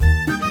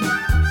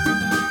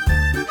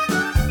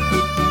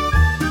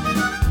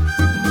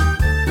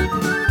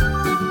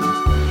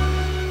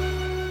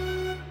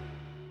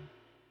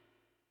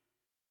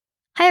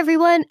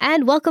everyone,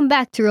 and welcome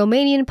back to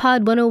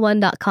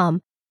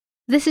RomanianPod101.com.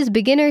 This is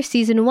Beginner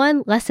Season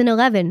 1, Lesson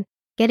 11,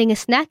 Getting a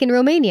Snack in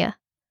Romania.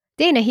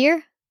 Dana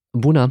here.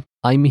 Bună,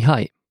 I'm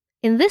Mihai.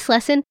 In this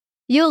lesson,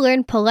 you'll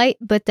learn polite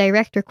but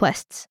direct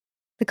requests.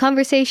 The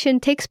conversation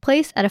takes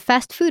place at a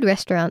fast food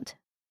restaurant.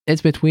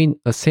 It's between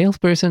a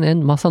salesperson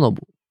and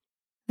Masanobu.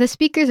 The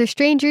speakers are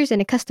strangers in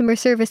a customer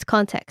service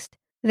context.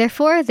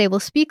 Therefore, they will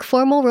speak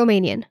formal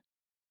Romanian.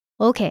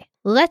 Okay,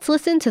 let's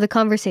listen to the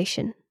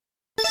conversation.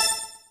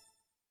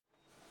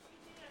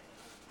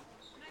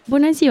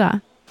 Bună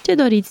ziua! Ce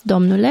doriți,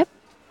 domnule?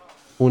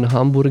 Un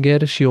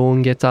hamburger și o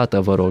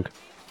înghețată, vă rog.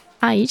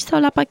 Aici sau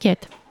la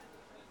pachet?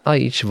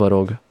 Aici, vă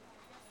rog.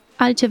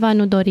 Altceva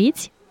nu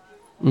doriți?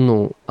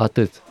 Nu,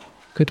 atât.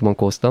 Cât mă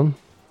costă?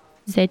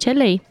 10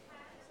 lei.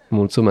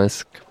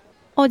 Mulțumesc.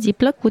 O zi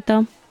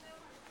plăcută!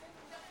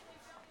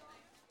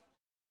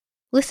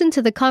 Listen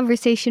to the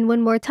conversation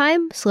one more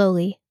time,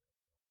 slowly.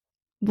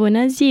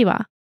 Bună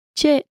ziua!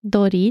 Ce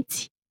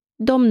doriți,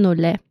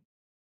 domnule?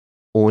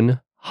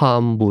 Un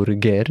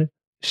hamburger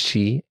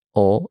și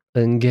o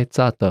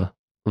înghețată,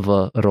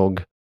 vă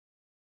rog.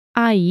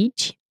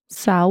 Aici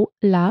sau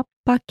la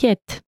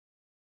pachet?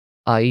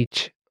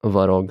 Aici,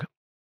 vă rog.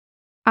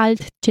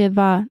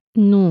 Altceva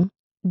nu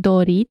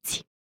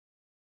doriți?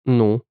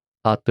 Nu,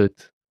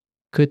 atât.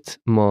 Cât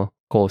mă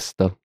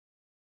costă?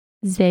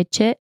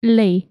 10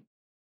 lei.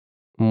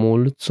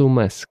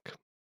 Mulțumesc.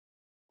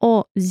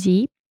 O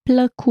zi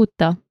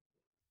plăcută!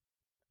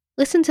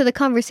 Listen to the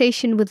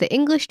conversation with the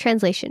English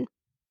translation.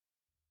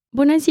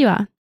 Bună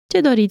ziua!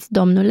 Ce doriți,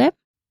 domnule?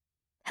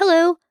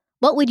 Hello,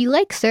 what would you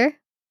like,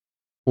 sir?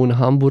 Un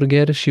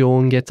hamburger și o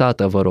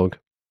înghețată, vă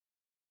rog.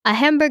 A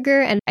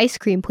hamburger and ice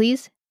cream,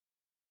 please.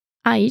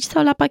 Aici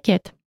sau la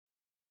pachet?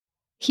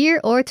 Here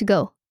or to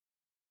go?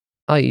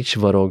 Aici,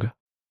 vă rog.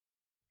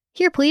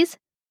 Here, please.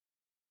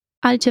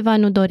 Altceva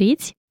nu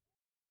doriți?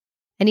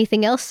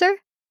 Anything else,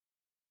 sir?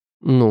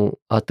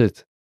 Nu,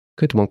 atât.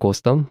 Cât mă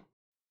costă?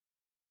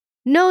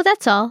 No,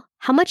 that's all.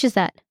 How much is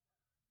that?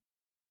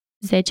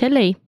 10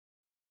 lei.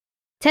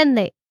 10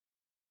 lei.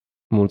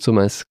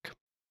 Mulțumesc.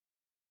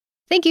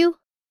 Thank you.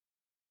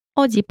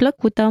 O zi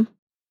plăcută!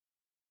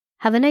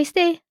 Have a nice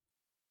day.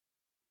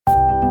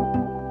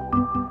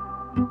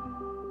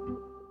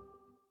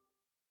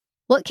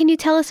 What can you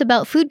tell us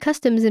about food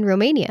customs in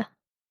Romania?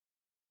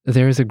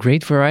 There is a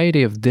great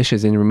variety of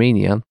dishes in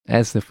Romania,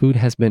 as the food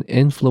has been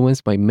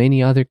influenced by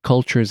many other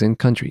cultures and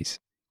countries.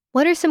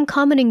 What are some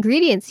common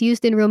ingredients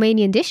used in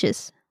Romanian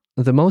dishes?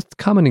 The most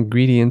common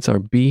ingredients are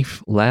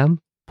beef, lamb,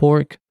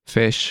 pork,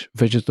 fish,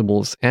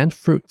 vegetables, and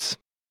fruits.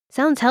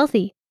 Sounds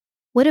healthy.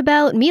 What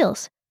about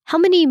meals? How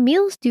many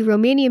meals do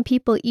Romanian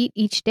people eat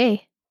each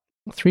day?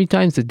 3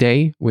 times a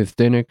day, with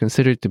dinner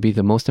considered to be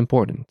the most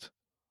important.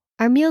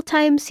 Are meal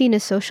times seen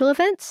as social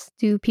events?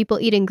 Do people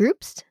eat in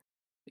groups?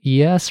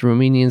 Yes,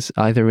 Romanians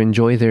either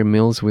enjoy their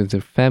meals with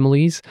their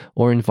families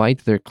or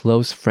invite their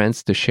close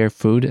friends to share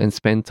food and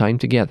spend time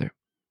together.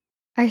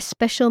 Are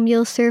special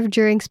meals served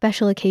during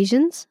special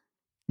occasions?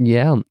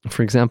 Yeah,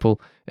 for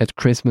example, at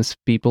Christmas,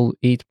 people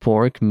eat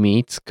pork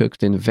meats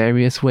cooked in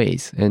various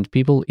ways, and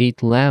people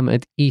eat lamb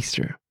at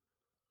Easter.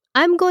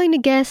 I'm going to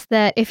guess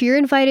that if you're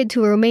invited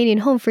to a Romanian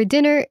home for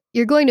dinner,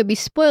 you're going to be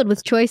spoiled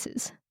with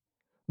choices.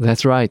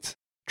 That's right.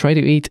 Try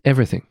to eat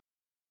everything.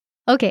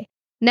 Okay,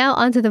 now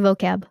on to the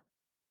vocab.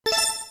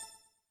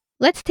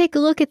 Let's take a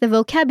look at the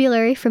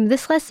vocabulary from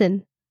this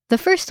lesson. The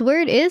first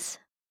word is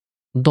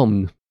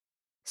Domn,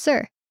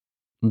 sir.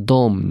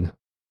 domn,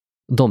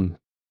 domn.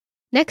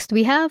 Next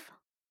we have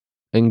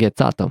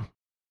Înghețată,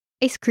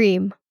 ice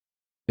cream.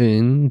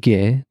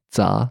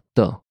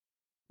 înghețată,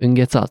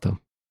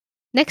 înghețată.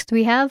 Next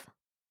we have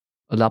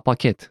La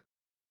pachet,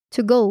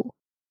 to go.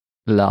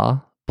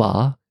 la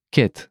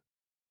pachet,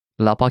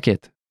 la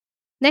pachet.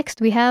 Next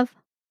we have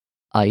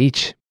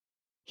Aici,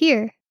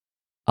 here.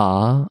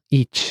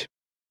 aici,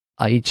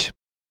 aici.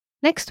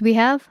 Next we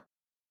have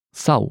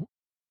Sau,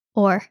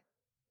 or.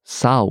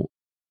 sau,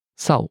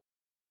 sau.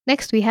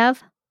 Next we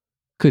have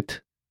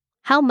Cât,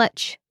 how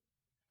much.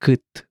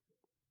 cât,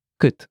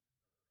 cât.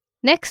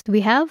 Next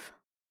we have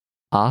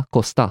A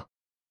costa,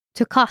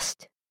 to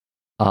cost.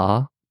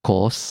 a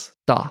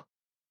costa,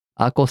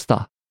 a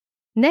costa.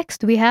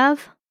 Next we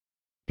have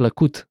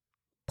Plăcut,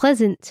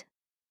 pleasant.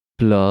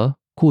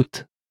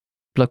 plăcut,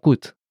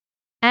 plăcut.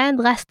 And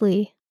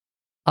lastly,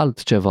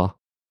 Altceva,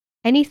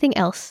 anything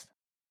else.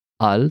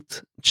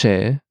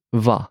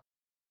 altceva,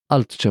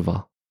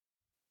 altceva.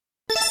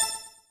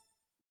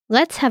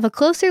 Let's have a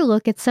closer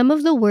look at some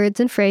of the words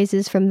and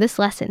phrases from this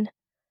lesson.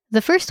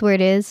 The first word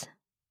is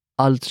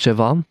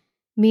Altceva.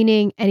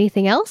 meaning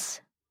anything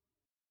else.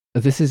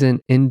 This is an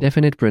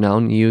indefinite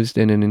pronoun used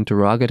in an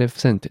interrogative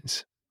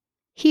sentence.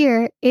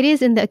 Here, it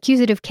is in the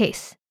accusative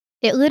case.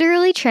 It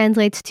literally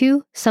translates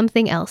to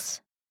something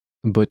else.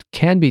 But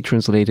can be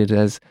translated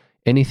as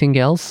anything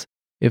else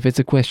if it's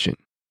a question.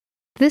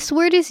 This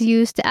word is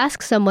used to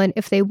ask someone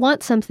if they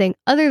want something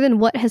other than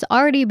what has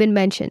already been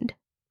mentioned.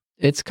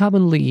 It's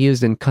commonly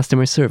used in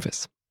customer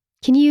service.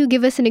 Can you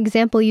give us an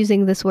example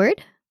using this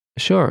word?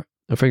 Sure.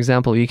 For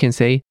example, you can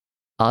say,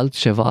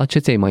 Altceva ce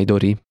ți-ai mai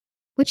dori?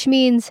 which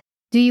means,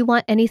 do you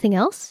want anything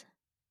else?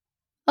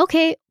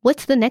 Okay,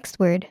 what's the next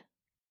word?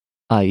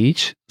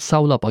 Aici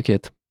sau la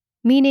pachet?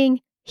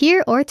 Meaning,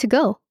 here or to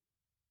go.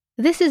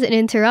 This is an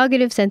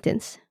interrogative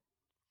sentence.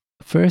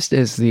 First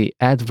is the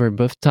adverb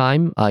of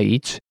time,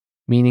 aici,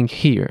 meaning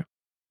here.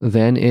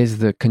 Then is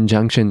the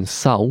conjunction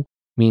sau,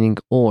 meaning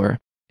or.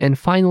 And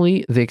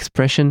finally, the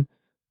expression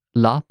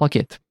la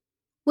pachet.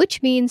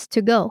 Which means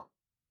to go.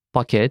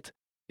 Pachet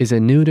is a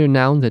neuter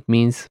noun that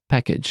means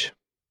package.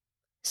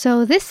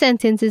 So this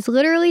sentence is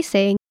literally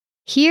saying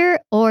here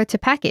or to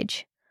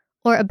package.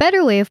 Or a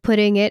better way of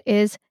putting it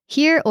is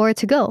here or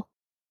to go.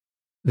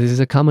 This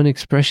is a common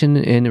expression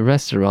in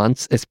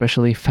restaurants,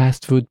 especially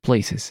fast food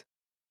places.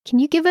 Can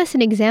you give us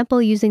an example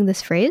using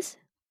this phrase?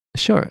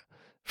 Sure.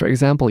 For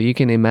example, you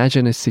can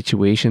imagine a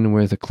situation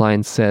where the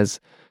client says,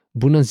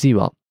 Bună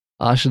ziua,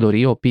 aș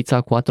dori o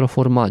pizza 4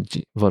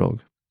 formaggi, vă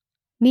rog.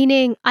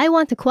 Meaning, I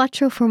want a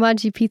quattro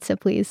formaggi pizza,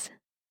 please.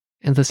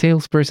 And the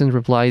salesperson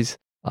replies,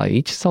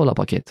 aici sau la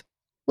pachet?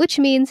 Which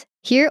means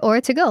here or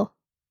to go.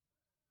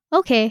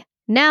 Okay,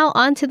 now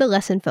on to the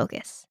lesson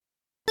focus.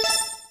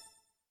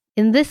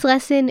 In this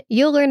lesson,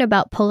 you'll learn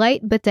about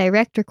polite but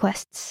direct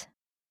requests.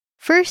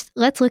 First,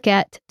 let's look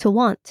at to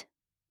want.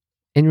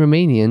 In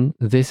Romanian,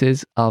 this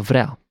is a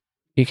vrea.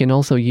 You can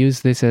also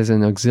use this as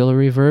an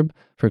auxiliary verb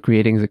for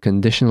creating the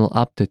conditional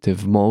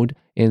optative mode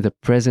in the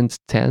present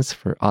tense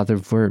for other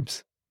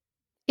verbs.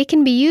 It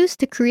can be used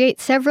to create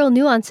several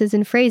nuances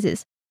in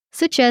phrases,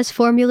 such as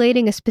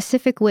formulating a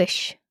specific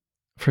wish.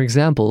 For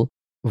example,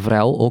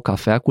 vreau o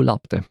cafea cu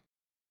lapte.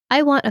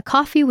 I want a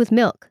coffee with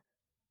milk.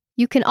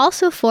 You can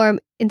also form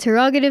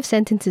interrogative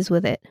sentences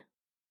with it.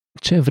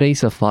 Ce vrei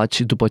să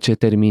faci după ce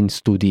termini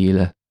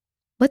studiile?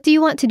 What do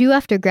you want to do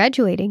after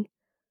graduating?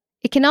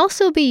 It can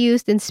also be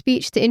used in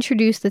speech to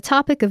introduce the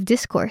topic of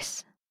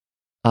discourse.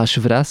 Aș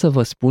vrea să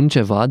vă spun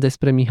ceva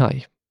despre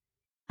Mihai.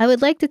 I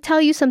would like to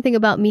tell you something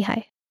about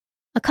Mihai.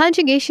 A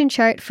conjugation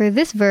chart for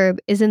this verb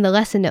is in the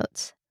lesson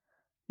notes.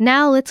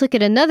 Now let's look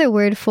at another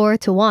word for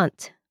to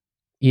want.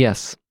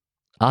 Yes,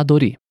 a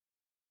dori.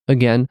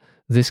 Again,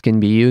 this can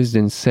be used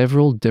in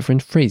several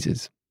different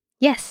phrases.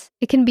 Yes,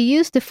 it can be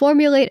used to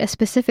formulate a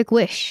specific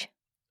wish.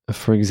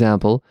 For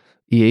example,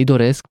 ei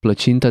doresc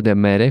plăcintă de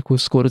mere cu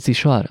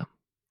scorțișoară.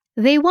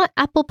 They want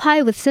apple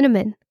pie with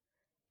cinnamon.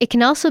 It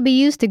can also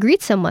be used to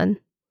greet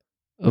someone.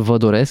 Vă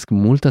doresc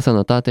multă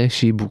sănătate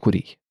și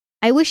bucurii.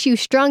 I wish you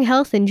strong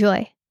health and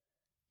joy.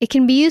 It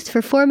can be used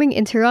for forming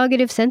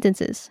interrogative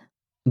sentences.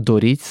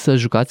 Doriți să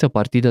jucați o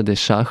partidă de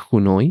șah cu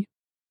noi?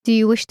 Do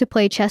you wish to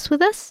play chess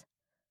with us?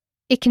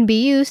 It can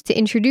be used to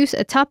introduce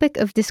a topic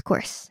of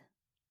discourse.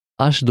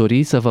 Aș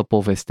dori să vă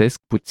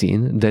povestesc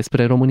puțin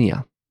despre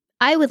România.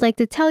 I would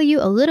like to tell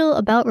you a little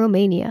about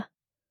Romania.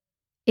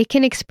 It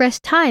can express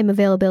time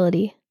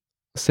availability.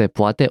 Se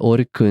poate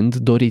oricând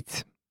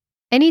doriți.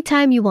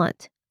 Anytime you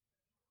want.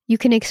 You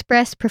can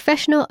express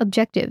professional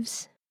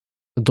objectives.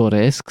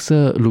 Doresc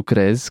să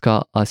lucrez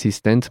ca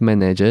asistent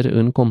manager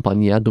în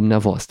compania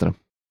dumneavoastră.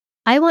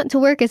 I want to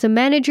work as a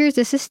manager's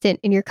assistant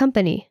in your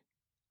company.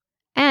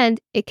 And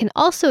it can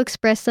also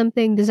express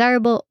something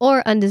desirable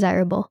or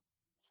undesirable.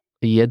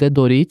 E de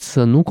dorit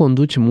să nu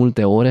conduci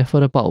multe ore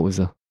fără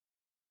pauză.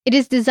 It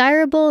is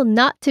desirable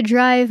not to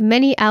drive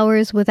many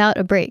hours without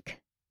a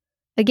break.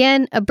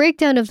 Again, a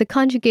breakdown of the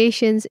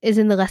conjugations is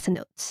in the lesson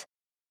notes.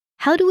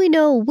 How do we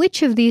know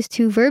which of these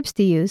two verbs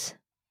to use?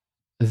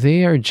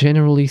 They are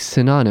generally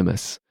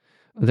synonymous.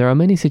 There are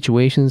many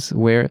situations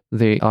where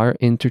they are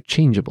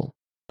interchangeable.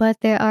 But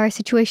there are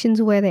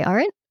situations where they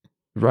aren't?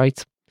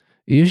 Right?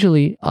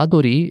 Usually, a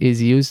dori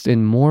is used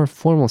in more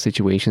formal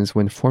situations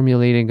when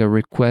formulating a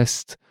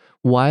request,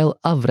 while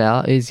a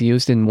vrea is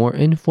used in more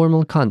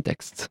informal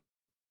contexts.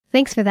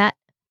 Thanks for that.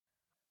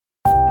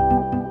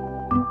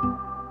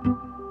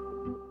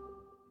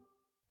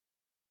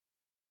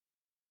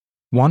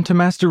 Want to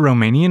master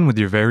Romanian with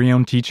your very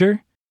own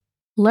teacher?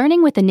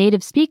 Learning with a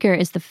native speaker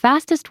is the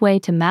fastest way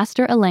to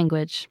master a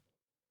language.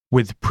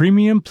 With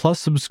Premium Plus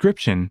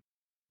subscription,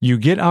 you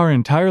get our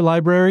entire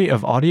library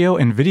of audio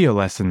and video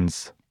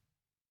lessons.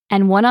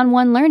 And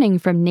one-on-one learning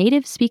from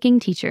native-speaking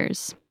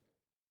teachers.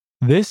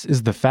 This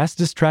is the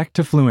fastest track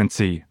to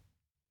fluency.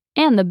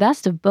 And the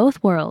best of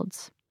both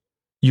worlds.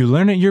 You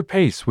learn at your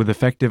pace with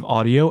effective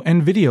audio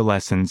and video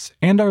lessons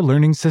and our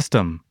learning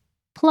system.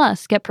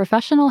 Plus, get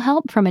professional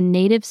help from a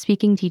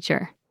native-speaking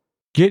teacher.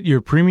 Get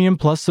your Premium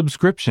Plus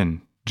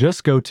subscription.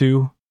 Just go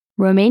to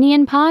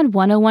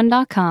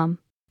RomanianPod101.com.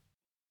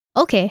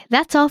 Okay,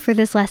 that's all for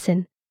this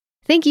lesson.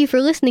 Thank you for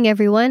listening,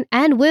 everyone,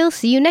 and we'll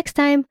see you next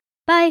time.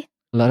 Bye!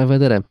 La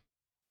revedere!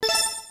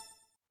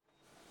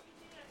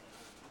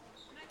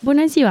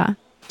 Bună ziua!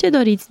 Ce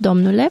doriți,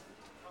 domnule?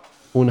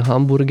 Un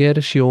hamburger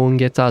și o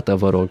înghețată,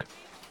 vă rog.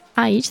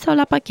 Aici sau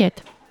la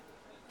pachet?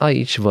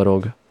 Aici, vă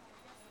rog.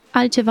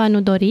 Altceva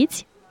nu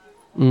doriți?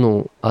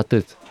 Nu,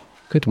 atât.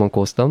 Cât mă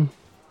costă?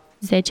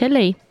 10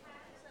 lei.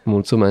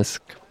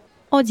 Mulțumesc!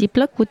 O zi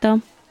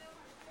plăcută!